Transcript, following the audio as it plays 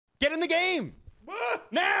Get in the game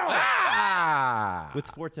now with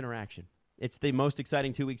Sports Interaction. It's the most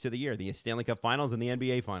exciting 2 weeks of the year, the Stanley Cup Finals and the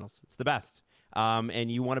NBA Finals. It's the best.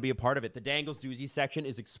 And you want to be a part of it. The Dangles Doozies section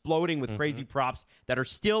is exploding with crazy props that are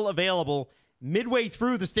still available midway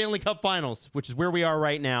through the Stanley Cup Finals, which is where we are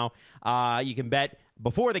right now. You can bet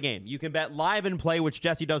before the game. You can bet live and play, which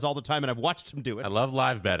Jesse does all the time, and I've watched him do it. I love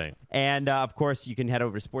live betting. And, of course, you can head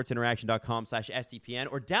over to sportsinteraction.com/SDPN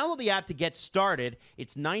or download the app to get started.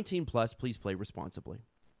 It's 18 plus. Please play responsibly.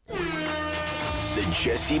 The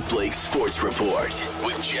Jesse Blake Sports Report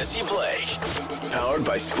with Jesse Blake. Powered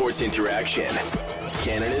by Sports Interaction,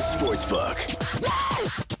 Canada's sportsbook.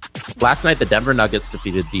 Last night, the Denver Nuggets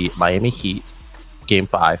defeated the Miami Heat. Game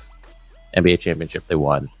 5, NBA championship, they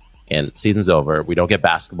won. And season's over. We don't get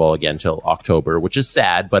basketball again until October, which is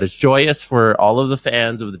sad, but it's joyous for all of the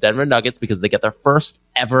fans of the Denver Nuggets because they get their first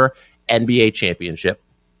ever NBA championship.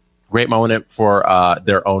 Great moment for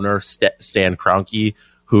their owner, Stan Kroenke,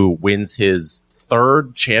 who wins his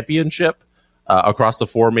third championship across the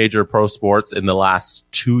 4 major pro sports in the last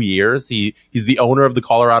 2 years. He's the owner of the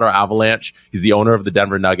Colorado Avalanche. He's the owner of the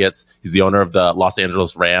Denver Nuggets. He's the owner of the Los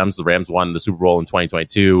Angeles Rams. The Rams won the Super Bowl in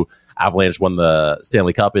 2022. Avalanche won the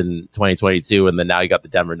Stanley Cup in 2022. And then now you got the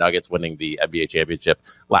Denver Nuggets winning the NBA championship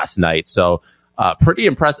last night. So pretty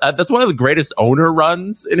impressive. That's one of the greatest owner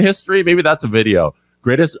runs in history. Maybe that's a video.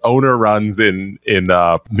 Greatest owner runs in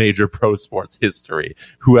major pro sports history.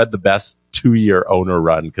 Who had the best 2-year owner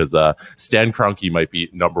run? Because Stan Kroenke might be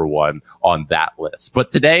number one on that list. But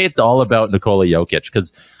today it's all about Nikola Jokić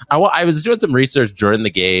because I was doing some research during the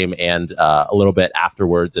game and a little bit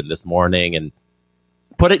afterwards and this morning and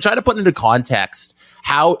try to put into context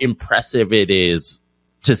how impressive it is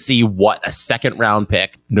to see what a second round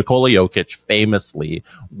pick, Nikola Jokić, famously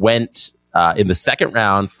went in the second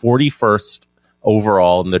round, 41st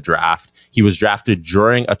overall in the draft. He was drafted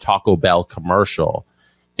during a Taco Bell commercial,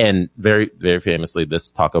 and very, very famously,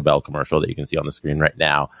 this Taco Bell commercial that you can see on the screen right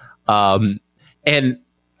now. And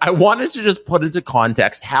I wanted to just put into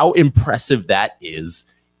context how impressive that is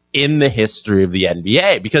in the history of the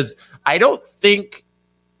NBA, because I don't think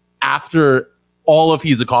after all of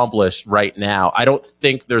he's accomplished right now, I don't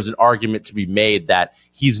think there's an argument to be made that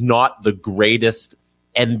he's not the greatest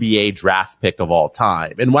NBA draft pick of all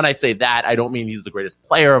time. And when I say that, I don't mean he's the greatest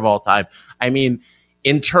player of all time. I mean,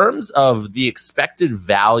 in terms of the expected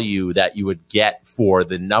value that you would get for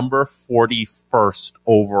the number 41st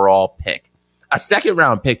overall pick, a second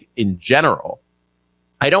round pick in general,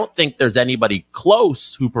 I don't think there's anybody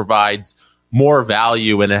close who provides more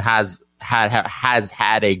value and it has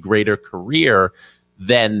had a greater career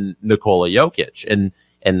than Nikola Jokić.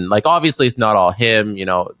 And like, obviously it's not all him, you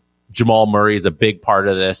know. Jamal Murray is a big part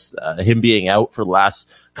of this. Him being out for the last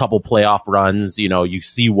couple playoff runs, you know, you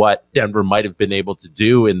see what Denver might have been able to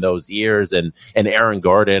do in those years. And Aaron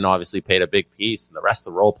Gordon obviously played a big piece, and the rest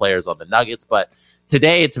of the role players on the Nuggets. But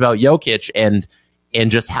today it's about Jokić and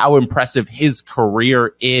just how impressive his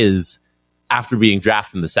career is after being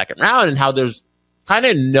drafted in the second round, and how there's kind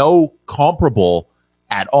of no comparable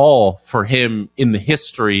at all for him in the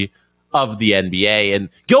history of the NBA. And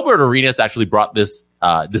Gilbert Arenas actually brought this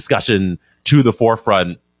discussion to the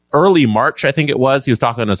forefront early March, I think it was. He was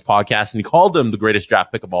talking on his podcast, and he called him the greatest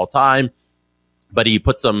draft pick of all time, but he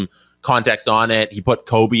put some context on it. He put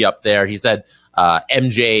Kobe up there. He said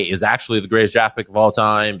MJ is actually the greatest draft pick of all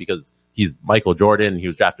time because he's Michael Jordan. He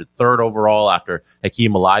was drafted 3rd overall after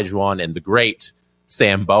Hakeem Olajuwon and the great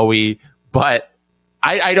Sam Bowie. But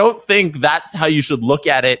I don't think that's how you should look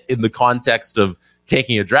at it in the context of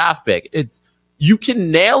taking a draft pick. You can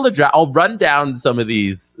nail the draft. I'll run down some of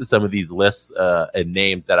these lists and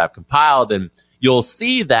names that I've compiled, and you'll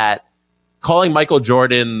see that calling Michael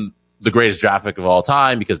Jordan the greatest draft pick of all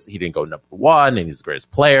time because he didn't go number 1 and he's the greatest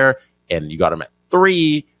player, and you got him at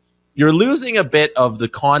 3, you're losing a bit of the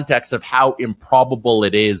context of how improbable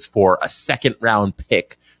it is for a second round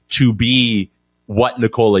pick to be what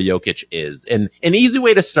Nikola Jokić is. And an easy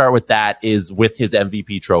way to start with that is with his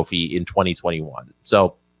MVP trophy in 2021.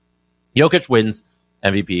 So Jokić wins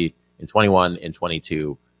MVP in 21 and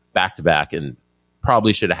 22 back-to-back, and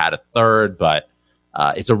probably should have had a third, but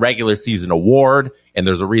it's a regular season award, and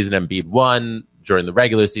there's a reason Embiid won during the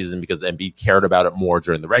regular season because Embiid cared about it more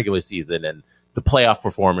during the regular season, and the playoff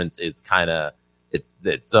performance is kind of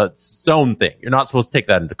it's its own thing. You're not supposed to take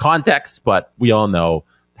that into context, but we all know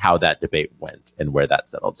how that debate went and where that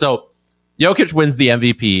settled. So Jokić wins the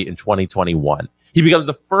MVP in 2021. He becomes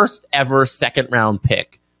the first ever second-round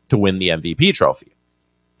pick to win the MVP trophy.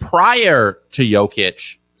 Prior to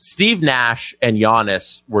Jokić, Steve Nash and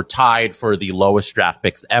Giannis were tied for the lowest draft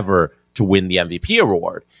picks ever to win the MVP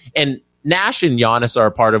award. And Nash and Giannis are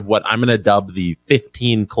a part of what I'm going to dub the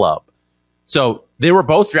 15 club. So they were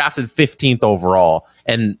both drafted 15th overall.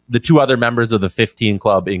 And the two other members of the 15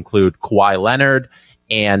 club include Kawhi Leonard,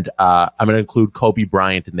 and I'm going to include Kobe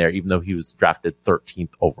Bryant in there, even though he was drafted 13th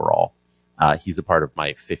overall. He's a part of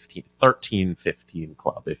my 13-15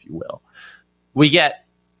 club, if you will. We get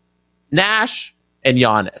Nash and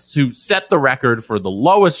Giannis, who set the record for the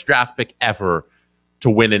lowest draft pick ever to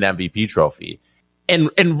win an MVP trophy. And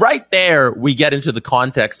right there, we get into the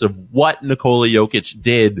context of what Nikola Jokic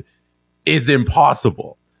did is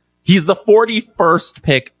impossible. He's the 41st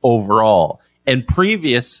pick overall. And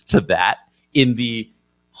previous to that, in the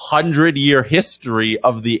 100-year history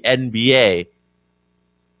of the NBA,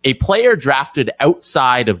 a player drafted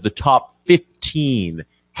outside of the top 15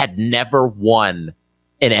 had never won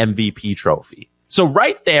an MVP trophy. So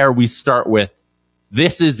right there, we start with,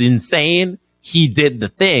 this is insane. He did the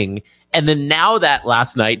thing. And then now that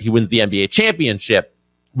last night he wins the NBA championship,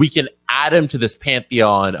 we can add him to this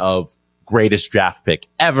pantheon of greatest draft pick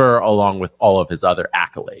ever, along with all of his other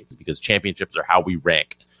accolades, because championships are how we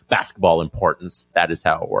rank basketball importance. That is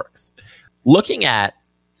how it works. Looking at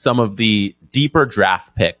some of the deeper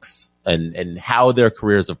draft picks and how their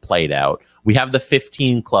careers have played out, we have the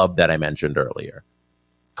 15 club that I mentioned earlier.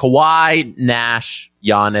 Kawhi, Nash,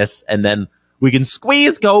 Giannis, and then we can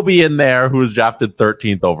squeeze Kobe in there, who was drafted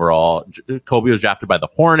 13th overall. Kobe was drafted by the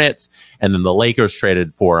Hornets, and then the Lakers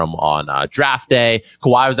traded for him on draft day.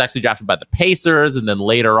 Kawhi was actually drafted by the Pacers, and then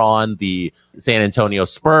later on, the San Antonio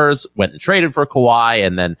Spurs went and traded for Kawhi,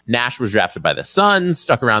 and then Nash was drafted by the Suns,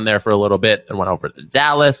 stuck around there for a little bit, and went over to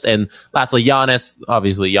Dallas. And lastly, Giannis.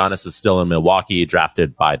 Obviously, Giannis is still in Milwaukee,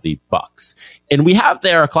 drafted by the Bucks. And we have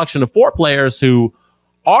there a collection of 4 players who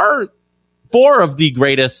are 4 of the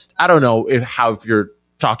greatest. I don't know if you're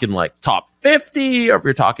talking like top 50 or if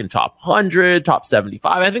you're talking top 100, top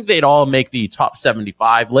 75. I think they'd all make the top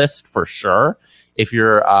 75 list for sure. If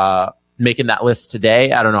you're making that list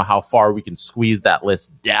today, I don't know how far we can squeeze that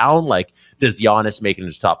list down. Like, does Giannis make it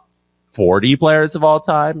into top 40 players of all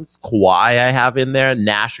time? It's Kawhi I have in there,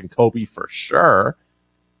 Nash and Kobe for sure.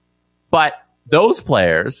 But those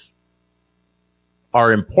players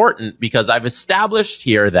are important because I've established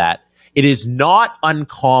here that it is not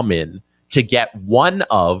uncommon to get one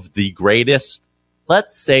of the greatest,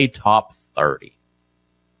 let's say, top 30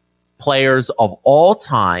 players of all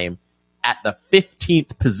time at the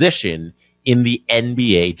 15th position in the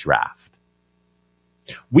NBA draft.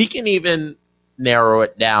 We can even narrow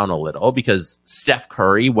it down a little because Steph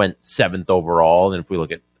Curry went 7th overall. And if we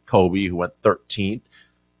look at Kobe, who went 13th,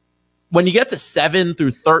 when you get to 7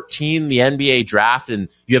 through 13, the NBA draft, and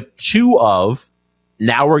you have 2 of,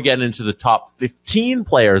 now we're getting into the top 15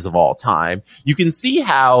 players of all time. You can see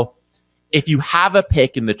how if you have a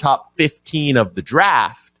pick in the top 15 of the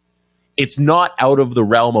draft, it's not out of the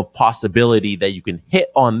realm of possibility that you can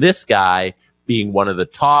hit on this guy being one of the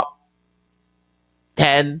top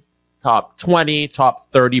 10, top 20,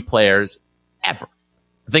 top 30 players ever.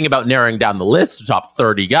 The thing about narrowing down the list to top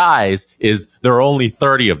 30 guys is there are only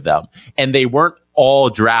 30 of them, and they weren't all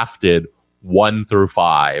drafted 1 through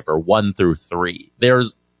 5 or 1 through 3.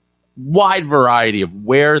 There's wide variety of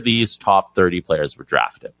where these top 30 players were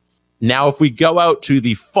drafted. Now, if we go out to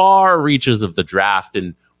the far reaches of the draft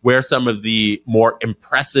and where some of the more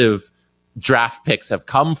impressive draft picks have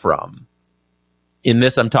come from, in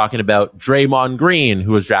this, I'm talking about Draymond Green,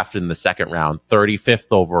 who was drafted in the 2nd round, 35th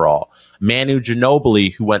overall. Manu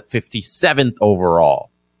Ginobili, who went 57th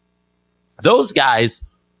overall. Those guys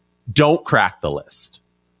don't crack the list.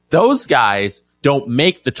 Those guys don't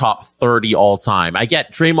make the top 30 all time. I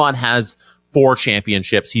get Draymond has 4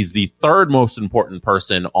 championships. He's the 3rd most important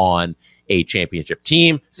person on a championship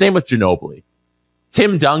team. Same with Ginobili.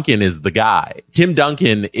 Tim Duncan is the guy. Tim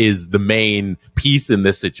Duncan is the main piece in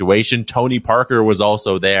this situation. Tony Parker was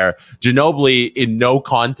also there. Ginobili, in no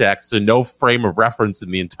context and no frame of reference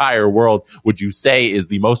in the entire world, would you say is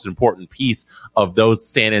the most important piece of those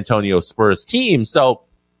San Antonio Spurs teams. So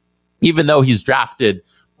even though he's drafted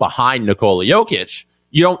behind Nikola Jokic,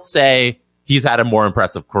 you don't say he's had a more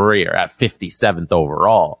impressive career at 57th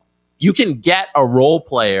overall. You can get a role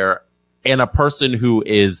player and a person who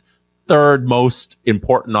is 3rd most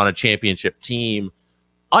important on a championship team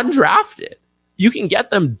undrafted. You can get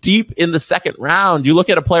them deep in the 2nd round. You look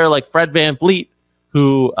at a player like Fred VanVleet,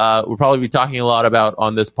 who we'll probably be talking a lot about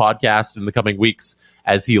on this podcast in the coming weeks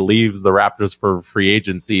as he leaves the Raptors for free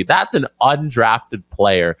agency. That's an undrafted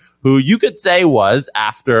player who you could say was,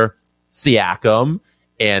 after Siakam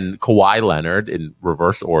and Kawhi Leonard in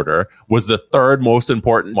reverse order, was the 3rd most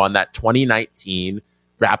important on that 2019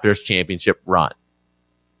 Raptors championship run.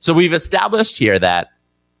 So we've established here that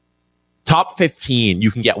top 15,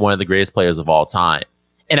 you can get one of the greatest players of all time.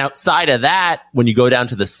 And outside of that, when you go down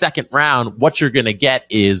to the second round, what you're going to get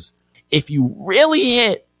is if you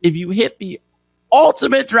hit the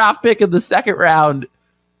ultimate draft pick in the second round,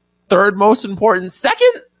 third most important,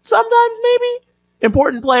 second, sometimes maybe,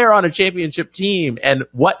 important player on a championship team. And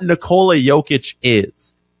what Nikola Jokić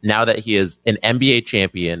is, now that he is an NBA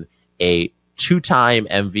champion, a 2-time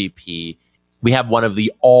MVP, we have one of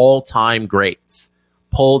the all-time greats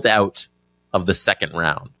pulled out of the second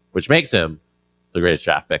round, which makes him the greatest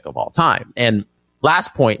draft pick of all time. And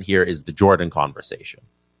last point here is the Jordan conversation.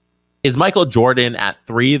 Is Michael Jordan at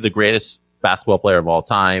 3 the greatest basketball player of all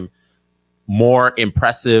time? More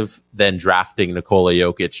impressive than drafting Nikola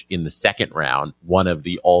Jokić in the second round, one of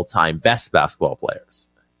the all-time best basketball players.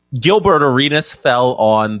 Gilbert Arenas fell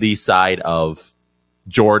on the side of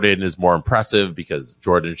Jordan is more impressive because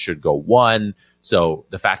Jordan should go 1. So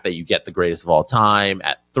the fact that you get the greatest of all time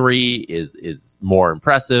at 3 is more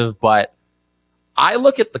impressive. But I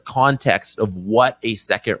look at the context of what a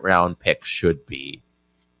second round pick should be.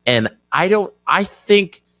 And I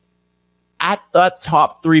think at the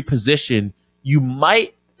top 3 position, you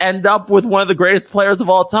might end up with one of the greatest players of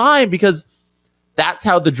all time because that's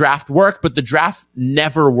how the draft worked. But the draft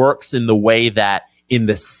never works in the way that in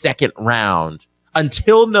the second round,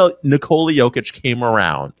 until Nikola Jokić came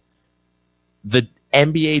around, the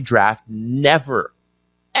NBA draft never,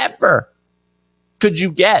 ever could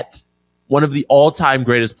you get one of the all-time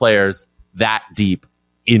greatest players that deep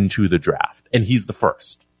into the draft. And he's the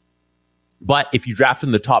first. But if you draft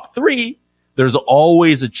in the top 3, there's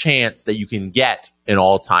always a chance that you can get an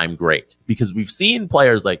all-time great. Because we've seen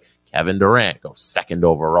players like Kevin Durant go second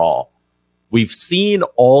overall. We've seen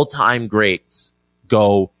all-time greats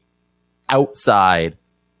go outside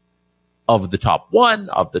of the top 1,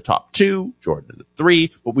 of the top 2, Jordan at 3,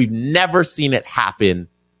 but we've never seen it happen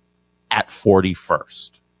at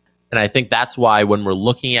 41st. And I think that's why when we're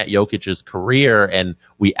looking at Jokic's career and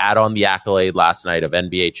we add on the accolade last night of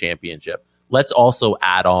NBA championship, let's also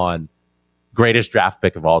add on greatest draft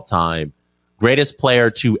pick of all time, greatest player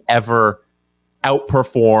to ever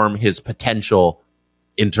outperform his potential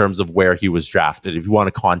in terms of where he was drafted, if you want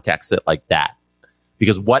to context it like that.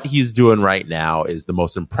 Because what he's doing right now is the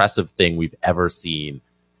most impressive thing we've ever seen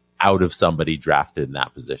out of somebody drafted in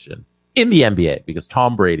that position in the NBA, because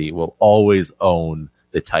Tom Brady will always own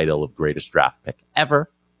the title of greatest draft pick ever.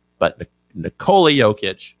 But Nikola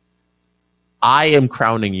Jokić, I am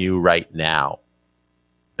crowning you right now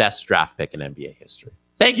best draft pick in NBA history.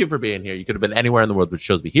 Thank you for being here. You could have been anywhere in the world, which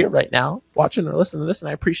shows me here right now, watching or listening to this, and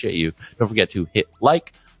I appreciate you. Don't forget to hit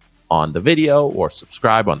like on the video or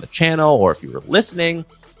subscribe on the channel, or if you were listening,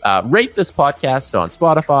 rate this podcast on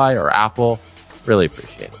Spotify or Apple. Really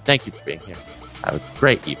appreciate it. Thank you for being here. Have a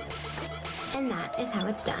great evening. And that is how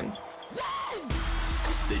it's done.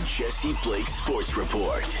 The Jesse Blake Sports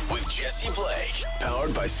Report with Jesse Blake,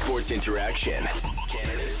 powered by Sports Interaction,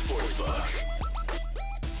 Canada's Sportsbook.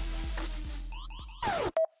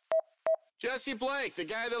 Jesse Blake, the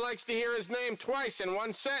guy that likes to hear his name twice in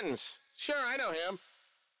one sentence. Sure, I know him.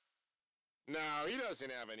 No, he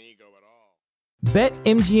doesn't have an ego at all.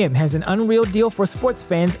 BetMGM has an unreal deal for sports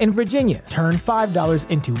fans in Virginia. Turn $5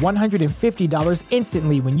 into $150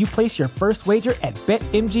 instantly when you place your first wager at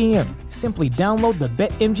BetMGM. Simply download the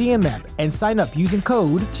BetMGM app and sign up using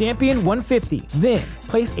code Champion150. Then,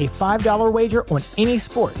 place a $5 wager on any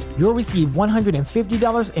sport. You'll receive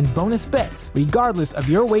 $150 in bonus bets, regardless of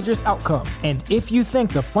your wager's outcome. And if you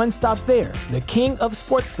think the fun stops there, the king of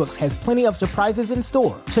sportsbooks has plenty of surprises in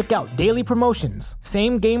store. Check out daily promotions,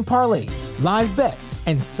 same-game parlays, live bets,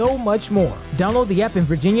 and so much more. Download the app in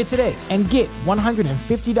Virginia today and get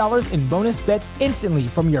 $150 in bonus bets instantly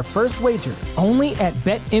from your first wager. Only at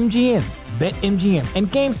BetMGM. BetMGM and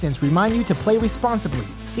GameSense remind you to play responsibly.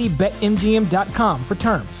 See BetMGM.com for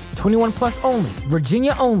terms. 21 plus only.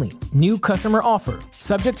 Virginia only. New customer offer.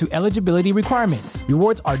 Subject to eligibility requirements.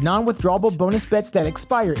 Rewards are non-withdrawable bonus bets that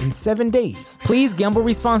expire in 7 days. Please gamble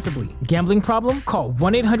responsibly. Gambling problem? Call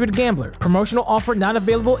 1-800-GAMBLER. Promotional offer not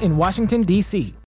available in Washington, D.C.